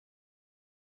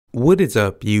What is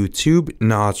up YouTube,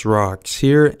 Nas Rocks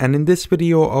here, and in this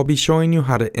video I'll be showing you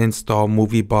how to install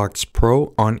MovieBox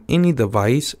Pro on any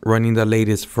device running the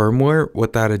latest firmware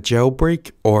without a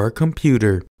jailbreak or a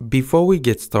computer. Before we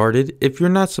get started, if you're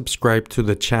not subscribed to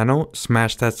the channel,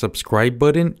 smash that subscribe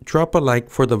button, drop a like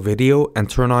for the video, and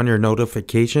turn on your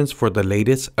notifications for the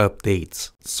latest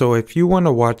updates. So if you want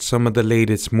to watch some of the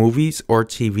latest movies or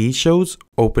TV shows,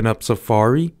 open up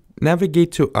Safari,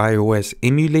 navigate to iOS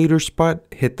emulator spot,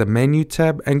 hit the menu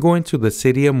tab and go into the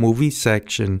Cydia movie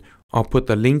section. I'll put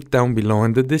the link down below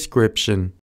in the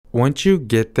description. Once you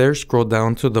get there, scroll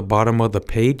down to the bottom of the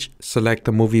page, select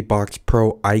the MovieBox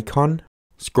Pro icon.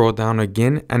 Scroll down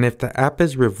again, and if the app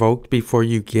is revoked before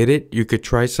you get it, you could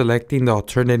try selecting the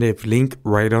alternative link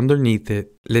right underneath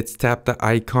it. Let's tap the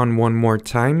icon one more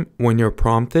time. When you're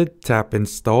prompted, tap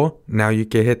install. Now you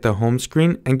can hit the home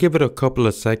screen and give it a couple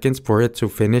of seconds for it to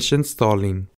finish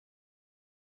installing.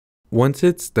 Once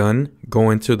it's done, go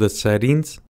into the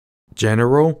settings,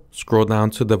 General, scroll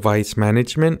down to Device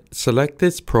Management, select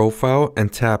this profile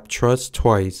and tap Trust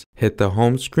twice. Hit the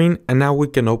home screen and now we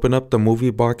can open up the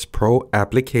MovieBox Pro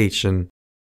application.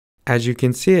 As you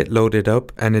can see, it loaded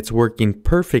up and it's working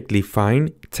perfectly fine.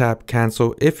 Tap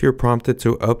Cancel if you're prompted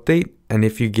to update, and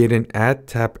if you get an ad,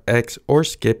 tap X or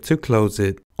skip to close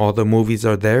it. All the movies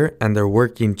are there and they're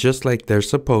working just like they're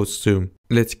supposed to.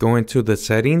 Let's go into the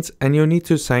settings and you'll need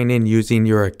to sign in using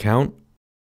your account.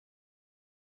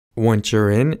 Once you're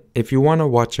in, if you want to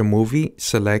watch a movie,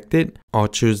 select it. I'll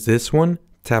choose this one,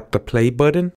 tap the play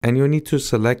button, and you'll need to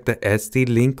select the SD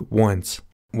link once.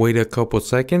 Wait a couple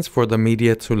seconds for the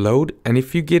media to load, and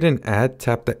if you get an ad,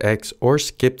 tap the X or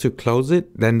skip to close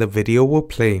it, then the video will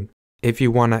play. If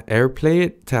you want to AirPlay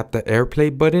it, tap the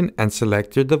AirPlay button and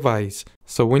select your device.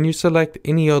 So when you select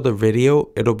any other video,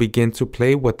 it'll begin to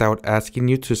play without asking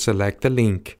you to select the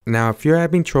link. Now if you're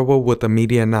having trouble with the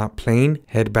media not playing,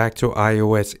 head back to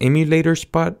iOS emulator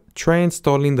spot, try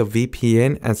installing the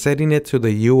VPN and setting it to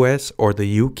the US or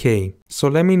the UK. So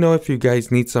let me know if you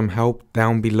guys need some help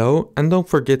down below, and don't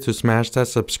forget to smash that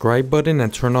subscribe button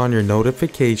and turn on your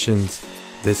notifications.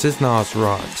 This is Nas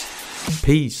Rocks.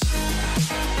 Peace.